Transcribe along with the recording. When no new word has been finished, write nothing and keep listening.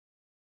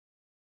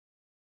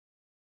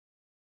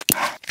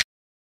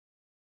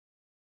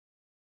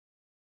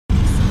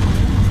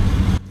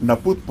Na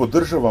put po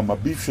državama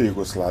bivše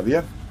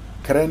Jugoslavije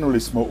krenuli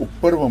smo u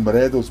prvom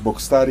redu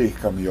zbog starijih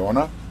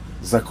kamiona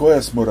za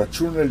koje smo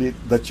računali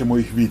da ćemo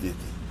ih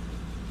vidjeti.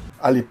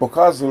 Ali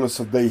pokazalo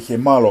se da ih je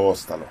malo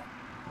ostalo.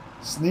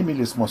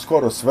 Snimili smo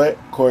skoro sve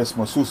koje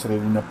smo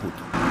susreli na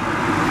putu.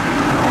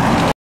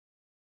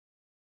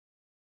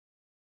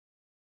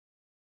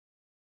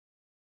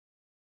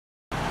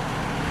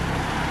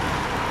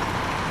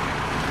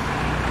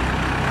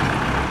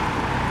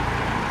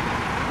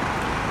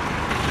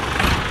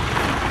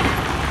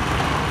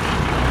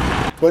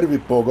 Prvi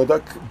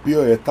pogodak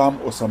bio je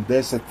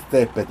TAM-80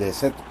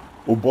 T50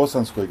 u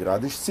Bosanskoj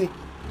Gradišci,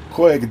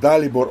 kojeg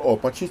Dalibor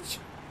Opačić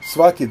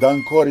svaki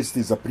dan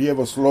koristi za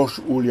prijevoz lož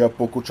ulja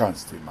po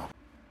kućanstvima.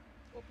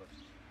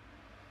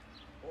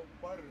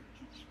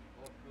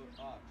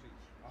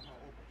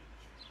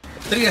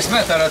 30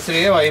 metara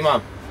crijeva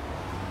imam.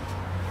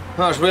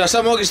 Znaš, ja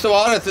sam mogu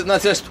istovarati na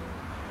cestu.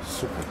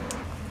 Super.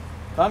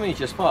 Kamin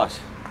će spas.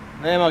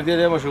 Nema gdje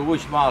ne može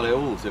ući male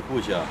ulice,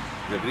 kuća,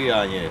 za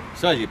grijanje,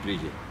 svađi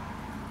priđe.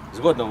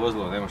 Zgodno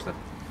vozilo, nema šta.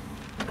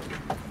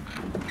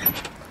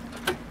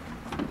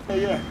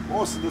 Je,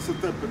 80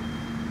 stepeni.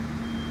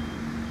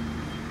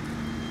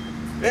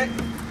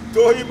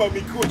 To imam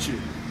i kući.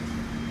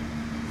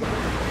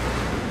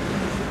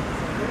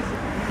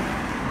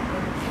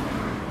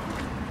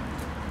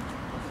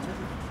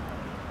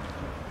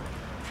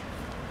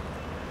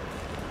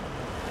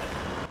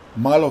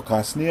 Malo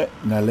kasnije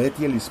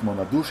naletjeli smo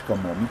na Duška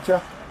Momića,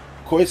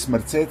 koji s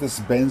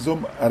Mercedes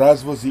Benzom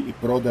razvozi i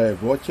prodaje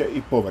voće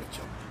i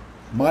povrće.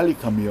 Mali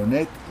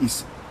kamionet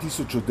iz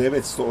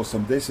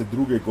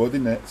 1982.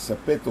 godine sa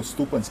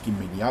 5-stupanskim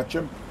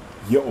menjačem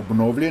je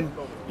obnovljen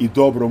i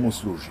dobro mu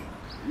služi.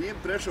 Nije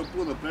prešao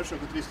puno, prešao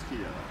oko 300.000.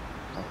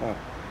 Aha.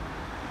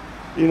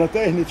 I na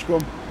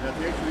tehničkom? Na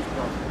tehničkom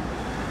ispravno.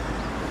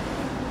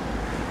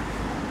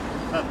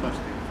 Sad baš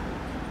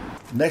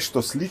ti.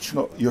 Nešto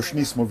slično još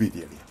nismo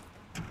vidjeli.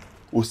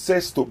 Uz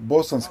cestu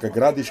Bosanska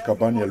Gradiška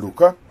Banja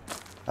Luka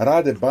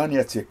Rade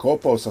Banjac je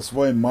kopao sa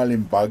svojim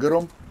malim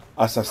bagerom,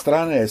 a sa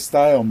strane je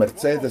stajao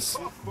Mercedes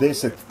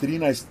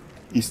 1013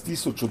 iz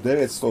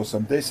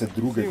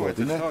 1982.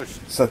 godine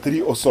sa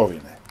 3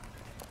 osovine.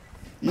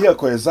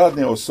 Iako je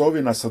zadnja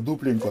osovina sa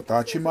duplim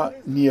kotačima,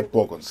 nije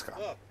pogonska.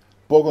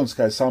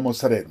 Pogonska je samo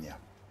srednja.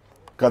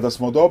 Kada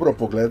smo dobro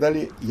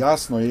pogledali,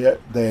 jasno je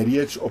da je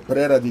riječ o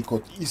preradi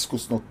kod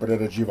iskusnog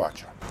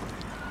prerađivača.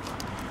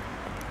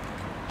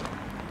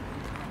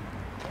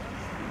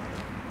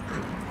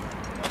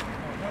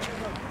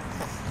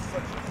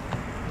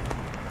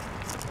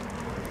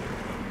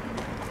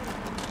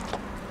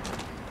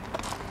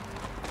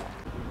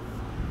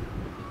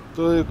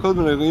 To je kod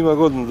mene ima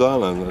godinu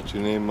dana, znači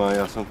nema,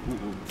 ja sam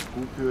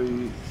kupio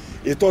i...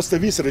 I to ste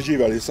vi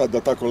sređivali sad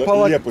da tako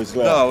lijepo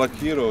izgleda? Da,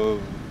 lakirao.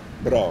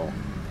 Bravo.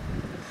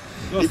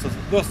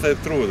 Dosta je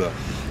truda.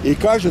 I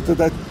kažete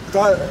da je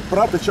ta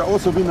prateća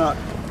osobina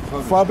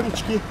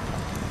fabrički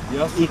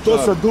i to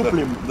sa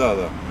duplim?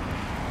 Da.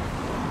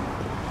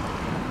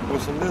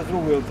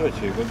 82. ili 3.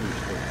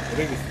 godište,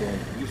 registrovan,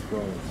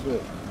 ispravan, sve.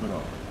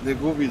 Bravo. Ne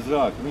gubi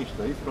zrak,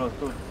 ništa, ispravan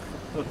to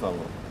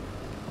totalno.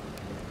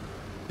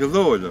 Jel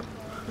dovoljno?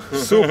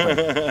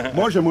 Super.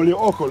 Možemo li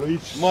okolo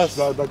ići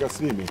da ga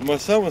snimi? Ma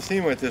samo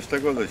snimajte šta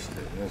god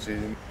hoćete. Znači...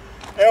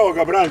 Evo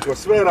ga Branko,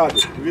 sve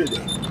radi, vidi.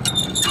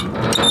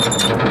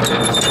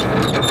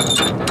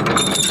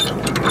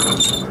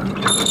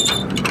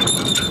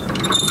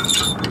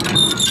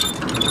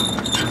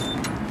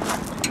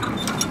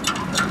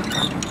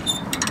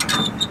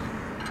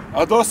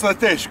 A dosta je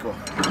teško.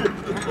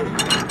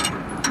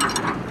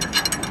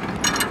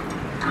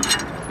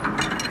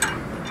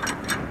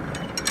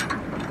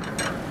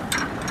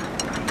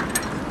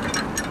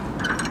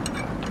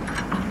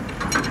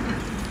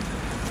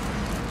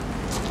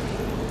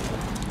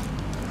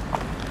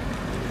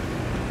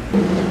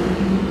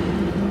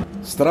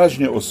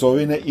 Stražnje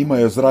osovine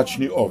imaju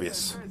zračni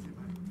ovjes.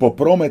 Po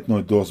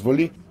prometnoj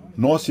dozvoli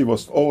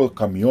nosivost ovog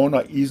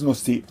kamiona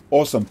iznosi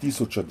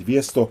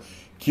 8200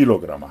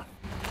 kg.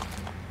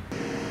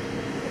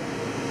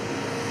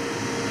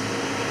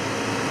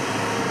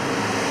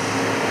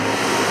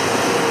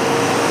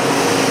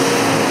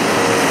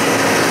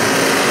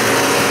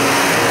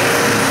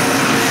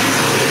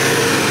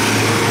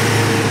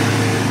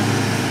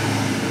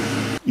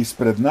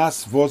 Ispred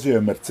nas vozio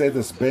je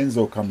Mercedes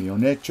Benzov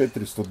kamionet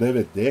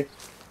 409D,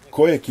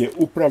 kojeg je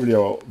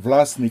upravljao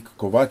vlasnik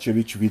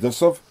Kovačević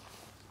Vidosov,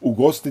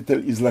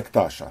 ugostitelj iz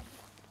Laktaša.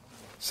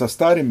 Sa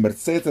starim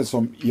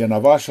Mercedesom je na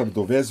vašar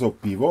dovezao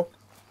pivo,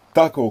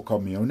 tako u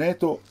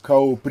kamionetu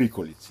kao u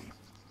prikolici.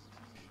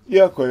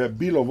 Iako je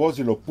bilo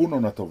vozilo puno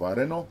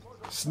natovareno,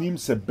 s njim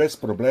se bez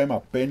problema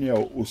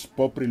penjao uz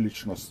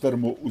poprilično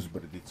strmu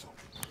uzbrdicu.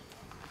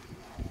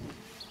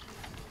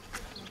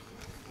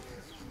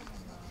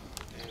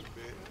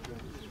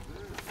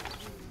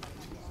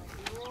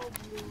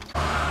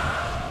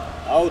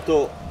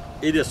 Auto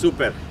ide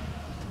super.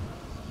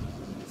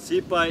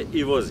 Sipaj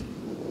i vozi.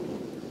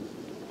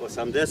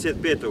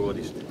 85.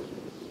 godište.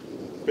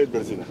 5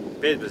 brzina.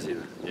 5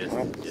 brzina.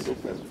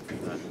 Super.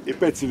 I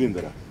 5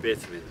 cilindara? 5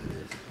 cilindara.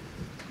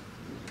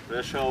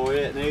 Prešao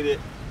je negdje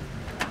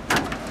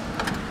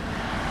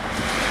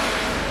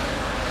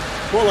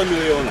pola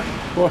miliona.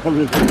 Pola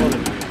miliona.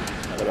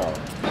 Bravo.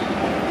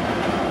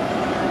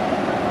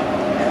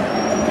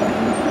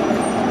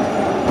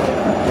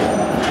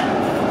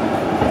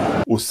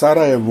 U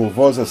Sarajevu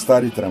voze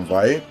stari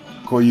tramvaji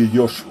koji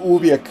još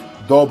uvijek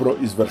dobro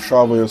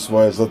izvršavaju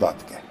svoje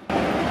zadatke.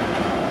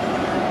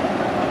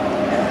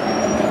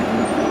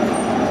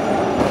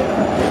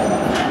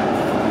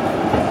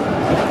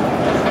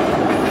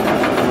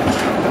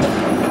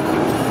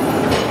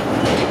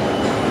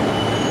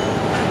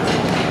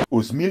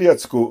 Uz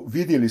Miljacku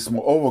vidjeli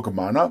smo ovog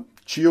mana,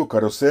 čiju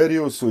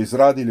karoseriju su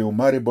izradili u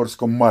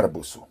mariborskom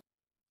Marbusu.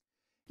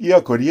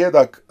 Iako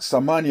rijedak, sa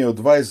manje od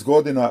 20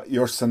 godina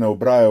još se ne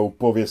ubraja u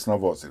povijesna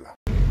vozila.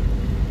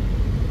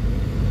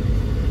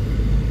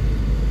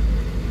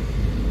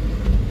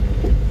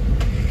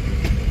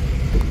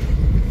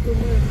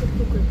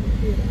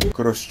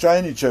 Kroz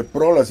Čajniče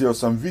prolazio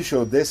sam više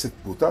od 10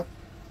 puta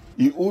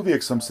i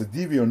uvijek sam se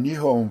divio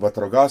njihovom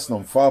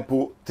vatrogasnom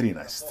FAP-u 13.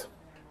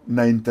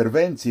 Na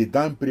intervenciji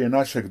dan prije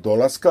našeg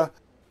dolaska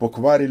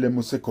pokvarile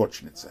mu se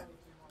kočnice.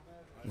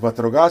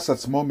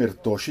 Vatrogasac Momir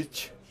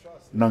Tošić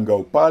nam ga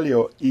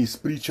upalio i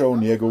ispričao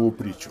njegovu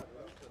priču.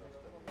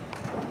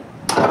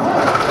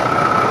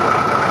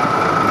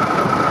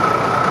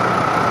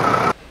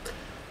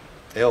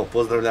 Evo,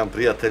 pozdravljam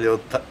prijatelje od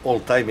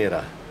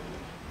oldtimera.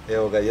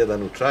 Evo ga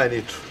jedan u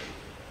Čajniču,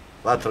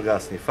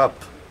 vatrogasni FAP,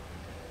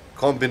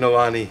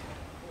 kombinovani,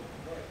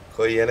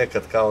 koji je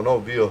nekad kao nov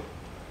bio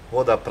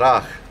voda,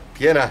 prah,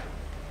 pjena.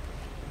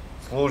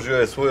 Služio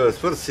je svojoj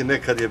svrsi,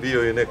 nekad je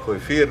bio i nekoj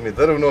firmi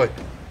drvnoj,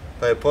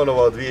 pa je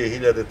ponovo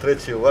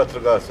 2003. u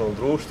vatrogasnom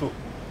društvu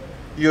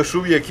i još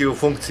uvijek je u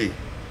funkciji.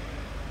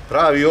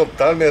 Pravi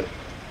oldtimer,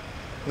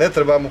 ne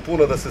treba mu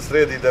puno da se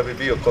sredi da bi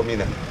bio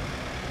komina.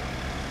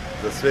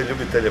 Za sve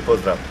ljubitelje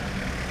pozdrav!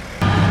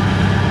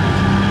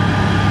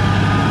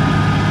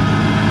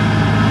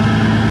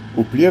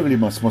 U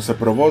Pljevljima smo se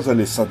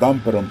provozali sa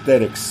damperom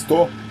Terex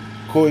 100,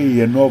 koji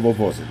je novo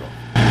vozilo.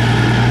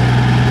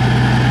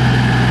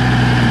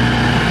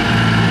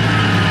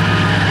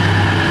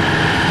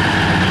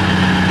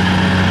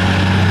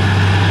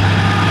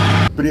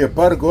 Prije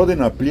par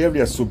godina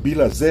Pljevlja su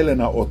bila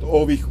zelena od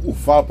ovih u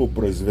FAP-u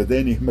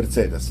proizvedenih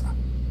Mercedesa.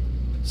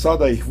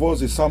 Sada ih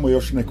vozi samo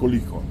još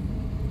nekoliko.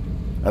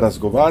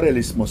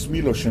 Razgovarali smo s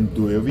Milošem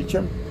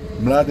Dujovićem,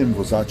 mladim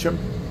vozačem,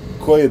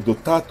 koji je do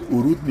tad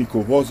u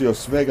Rudniku vozio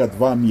svega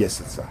 2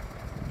 mjeseca.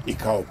 I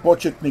kao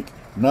početnik,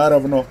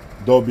 naravno,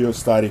 dobio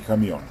stari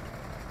kamion.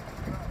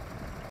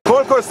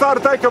 Koliko je star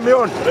taj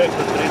kamion? Preko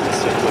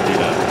 30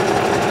 godina.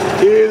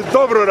 I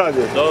dobro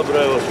radi?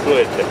 Dobro, evo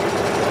čujete.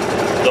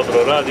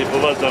 Dobro radi,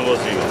 po vas dan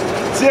vozimo.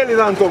 Cijeli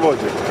dan to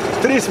vozi?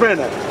 3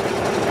 smjene?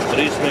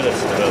 3 smjene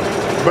se radi.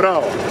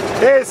 Bravo.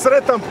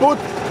 Sretan put,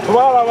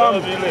 hvala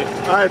vam.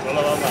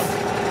 Hvala vama.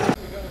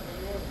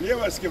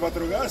 Pljevaljski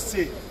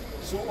vatrogasci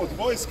su od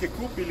vojske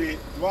kupili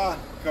 2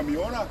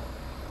 kamiona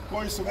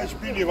koji su već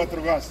bili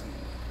vatrogasni.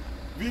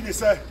 Vidi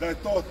se da je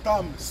to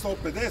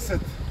TAM-150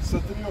 sa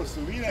 3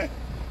 osovine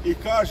i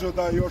kažu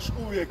da još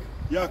uvijek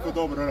jako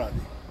dobro radi.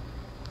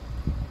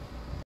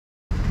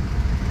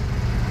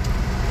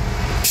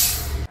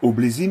 U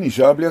blizini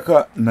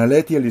Žabljaka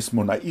naletjeli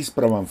smo na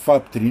ispravan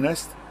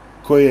FAP-13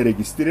 koji je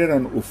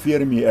registriran u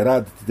firmi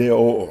Rad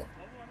d.o.o.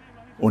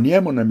 O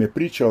njemu nam je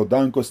pričao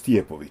Danko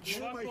Stjepović.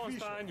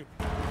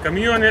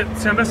 Kamion je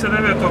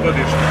 79.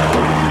 godište.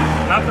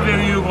 Napravljen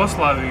u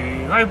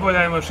Jugoslaviji.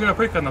 Najbolja je mašina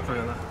koja je ikad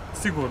napravljena.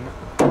 Sigurno.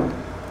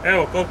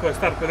 Evo koliko je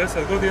star,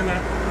 50 godina.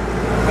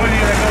 Bolji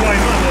je nego ovaj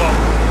malo.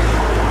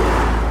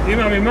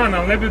 Imam i mana,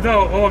 ali ne bi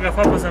dao ovoga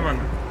FAP-a za mana.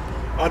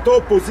 A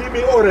to po zimi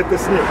orete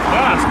snijeg?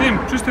 Da, s njim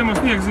čistimo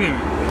snijeg zimi.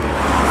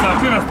 Sa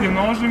klinastim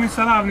nožem i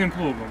sa ravnim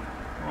plugom.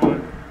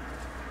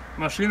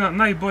 Mašina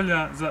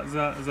najbolja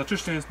za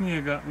čišćenje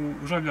snijega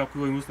u Žabljaku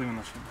i ovim uslovima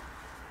našima.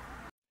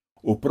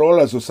 U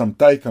prolazu sam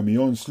taj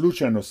kamion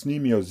slučajno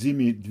snimio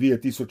zimi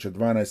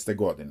 2012.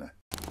 godine.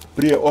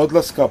 Prije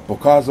odlaska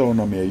pokazao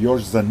nam je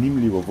još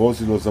zanimljivo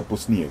vozilo za po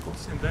snijegu.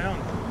 Mislim da je on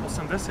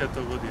 80.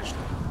 godište.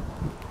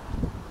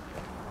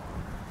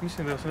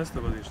 Mislim da je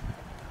 80. godište.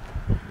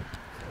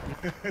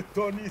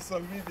 To nisam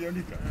vidio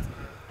nikad.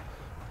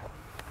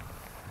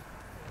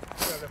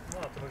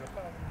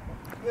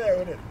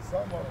 Ne, u redu,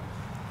 samo...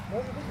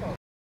 Može biti malo.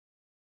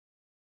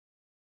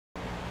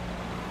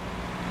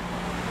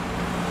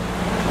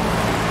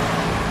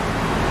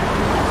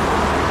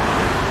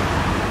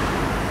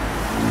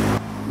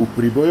 U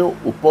Priboju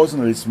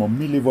upoznali smo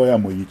Milivoja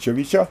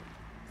Mojičevića,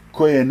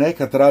 koji je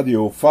nekad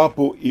radio u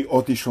FAP-u i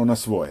otišao na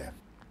svoje.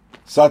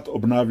 Sad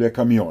obnavlja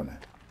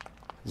kamione.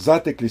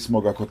 Zatekli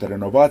smo ga kod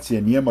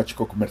renovacije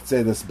njemačkog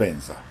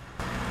Mercedes-Benza.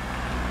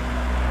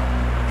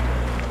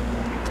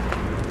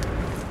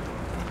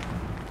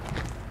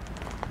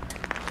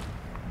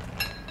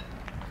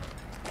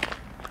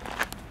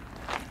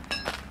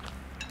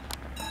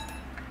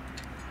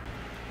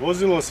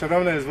 Vozilo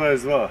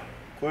 1722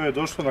 koje je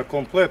došlo na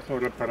kompletnu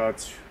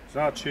reparaciju.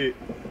 Znači,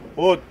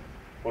 od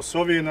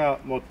osovina,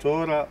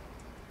 motora,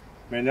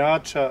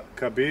 menjača,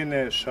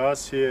 kabine,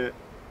 šasije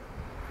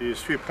i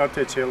svi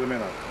prateći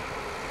elemenata.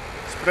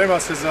 Sprema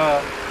se za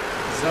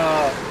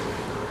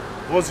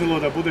vozilo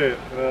da bude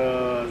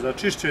za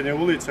čišćenje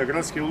ulica,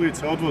 gradske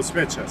ulice, odvoz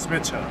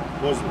smeća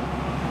vozilo.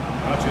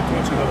 Znači,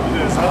 to će da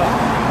bude za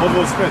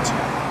odvoz smeća.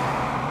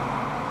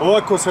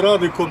 Ovako se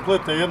radi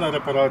kompletna jedna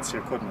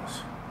reparacija kod nas.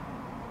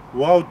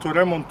 U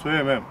autoremontu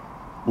MM.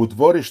 U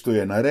dvorištu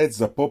je na red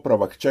za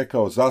popravak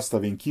čekao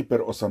zastavin Kiper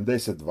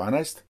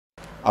 8012,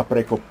 a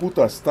preko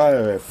puta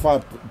stajao je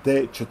FAP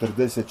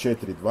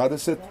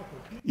D4420,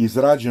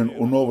 izrađen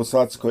u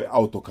novosadskoj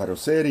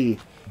autokaroseriji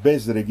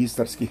bez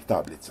registarskih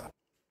tablica.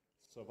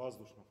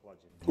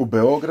 U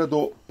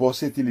Beogradu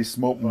posjetili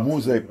smo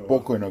muzej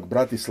pokojnog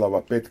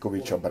Bratislava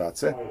Petkovića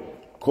Brace,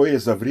 koji je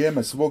za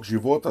vrijeme svog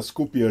života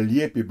skupio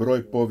lijepi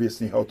broj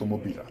povijesnih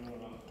automobila.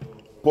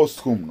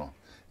 Posthumno,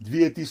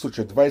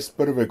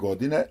 2021.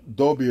 godine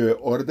dobio je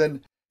orden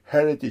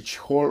Heritage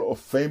Hall of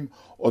Fame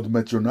od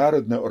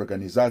međunarodne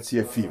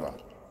organizacije FIVA.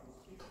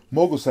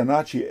 Mogu se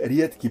naći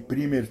rijetki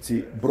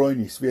primjerci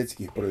brojnih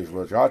svjetskih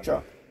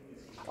proizvođača,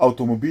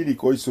 automobili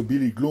koji su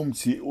bili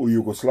glumci u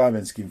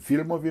jugoslavenskim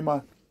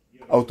filmovima,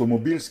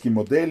 automobilski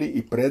modeli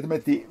i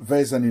predmeti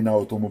vezani na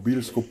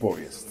automobilsku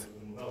povijest.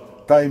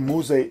 Taj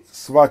muzej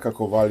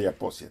svakako valja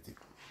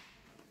posjetiti.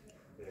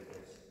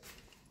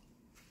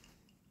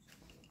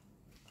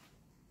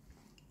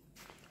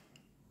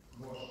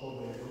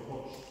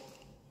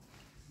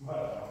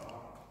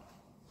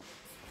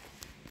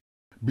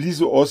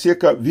 Blizu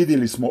Osijeka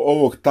vidjeli smo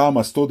ovog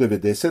TAM-a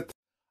 190,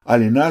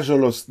 ali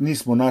nažalost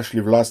nismo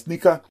našli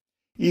vlasnika,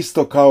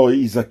 isto kao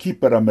i za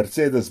Kipera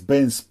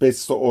Mercedes-Benz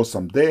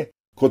 508D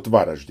kod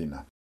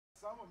Varaždina.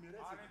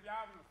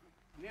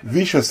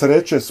 Više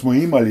sreće smo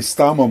imali s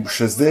TAM-om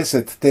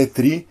 60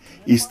 T3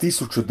 iz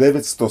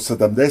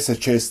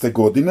 1976.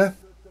 godine,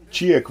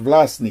 čijeg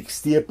vlasnik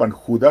Stjepan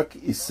Hudak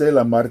iz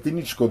sela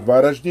Martinić kod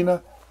Varaždina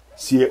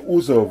si je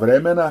uzeo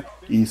vremena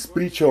i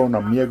ispričao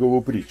nam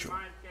njegovu priču.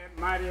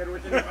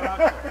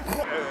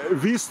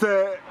 Vi ste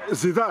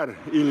zidar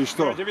ili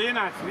što?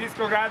 Građevinac,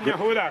 niskogradnja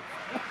Hudak.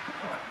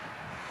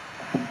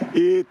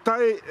 I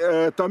taj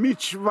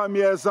tamić vam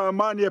je za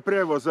manje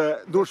prevoze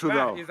dušu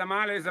dao? I za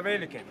male i za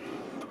velike.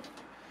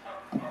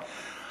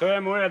 To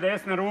je moja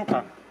desna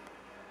ruka.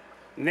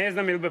 Ne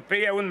znam ili bi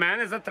prije on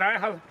mene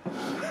zatrajal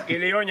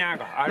ili on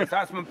njega, ali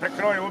sad smo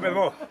prekrojili obe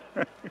dvo.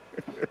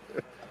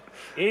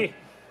 I,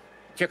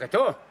 čekaj,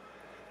 to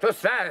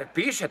sad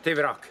piše ti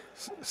vrak.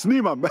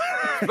 Snimam.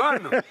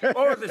 Stvarno,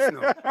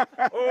 odlično.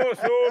 O,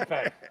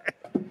 super.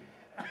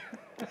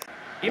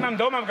 Imam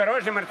doma u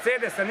garaži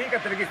Mercedesa,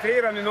 nikad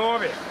registrirani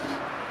nove.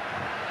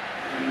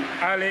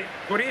 Ali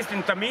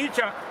koristim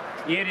tamića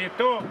jer je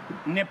to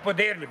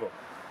nepoderljivo.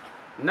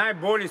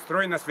 Najbolji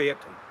stroj na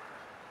svijetu.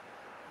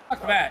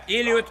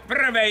 Ili od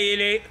prve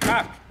ili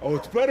kak?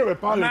 Od prve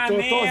pali, to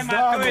znamo.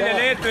 Nema, to ili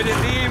leto ili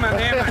zima,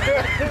 nema.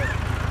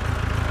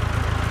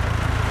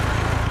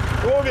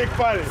 Uvijek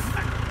pali.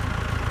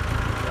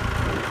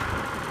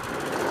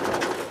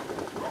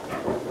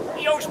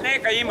 Još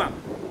neka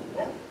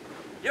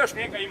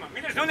imam.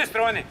 Vidiš do one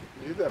strane?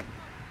 Idem.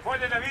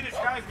 Hodi da vidiš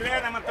kako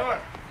izgleda motor.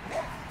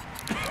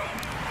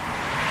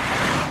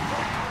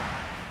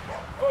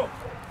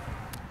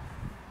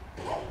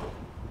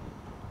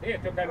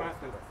 To kaj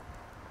masno.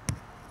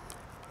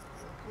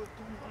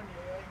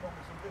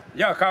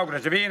 Ja kao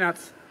građevinac,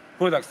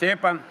 Hudak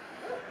Stjepan,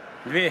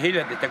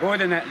 2000.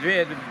 godine,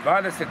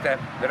 2020.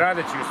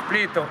 radeći u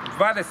Splitu,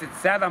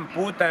 27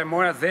 puta je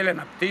moja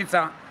zelena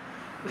ptica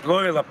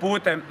plovila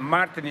putem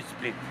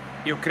Martinić-Split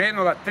i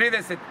ukrenula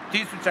 30.000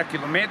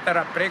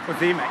 kilometara preko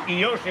zime. I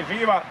još je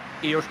živa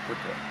i još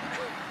putuje.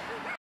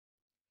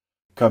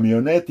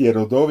 Kamionet je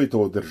rodovito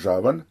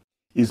održavan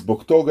i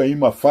zbog toga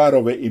ima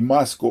farove i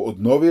masku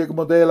od novijeg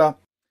modela,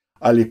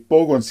 ali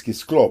pogonski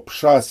sklop,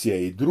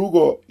 šasije i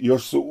drugo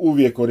još su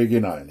uvijek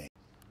originalni.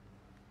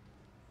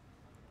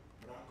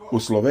 U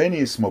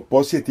Sloveniji smo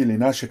posjetili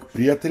našeg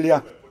prijatelja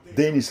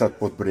Denisa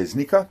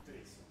Podbreznika,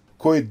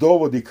 koji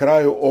dovodi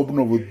kraju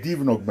obnovu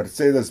divnog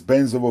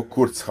Mercedes-Benzovog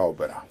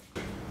Kurzhaubera.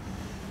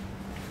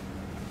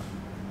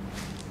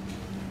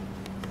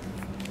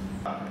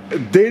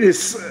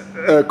 Denis,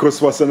 ko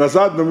smo se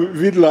nazadnje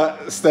videla,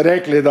 ste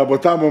rekli, da bo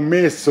tamo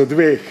mesec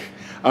dveh,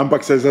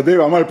 ampak se je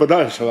zadeva malo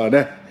podaljšala,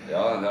 ne?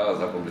 Ja,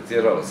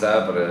 zakompliciralo se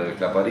je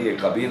preklaparije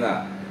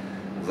kabina,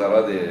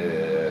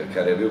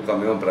 ker je bil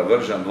kamion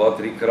prevržen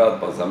 2-3 krat,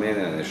 pa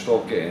zamenjane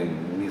štoke in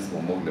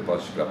nismo mogli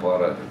pač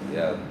klaparati,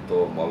 je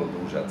to malo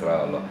duže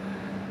trajalo.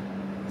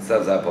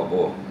 Zdaj pa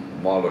bo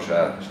malo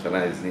še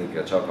 14 dni,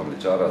 ker čakam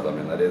ličara, da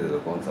mi naredi do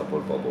konca,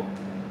 pol pa bo.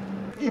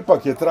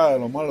 Ipak je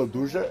trajalo malo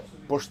duže,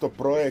 pošto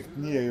projekt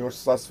nije još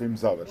sasvim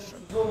završen.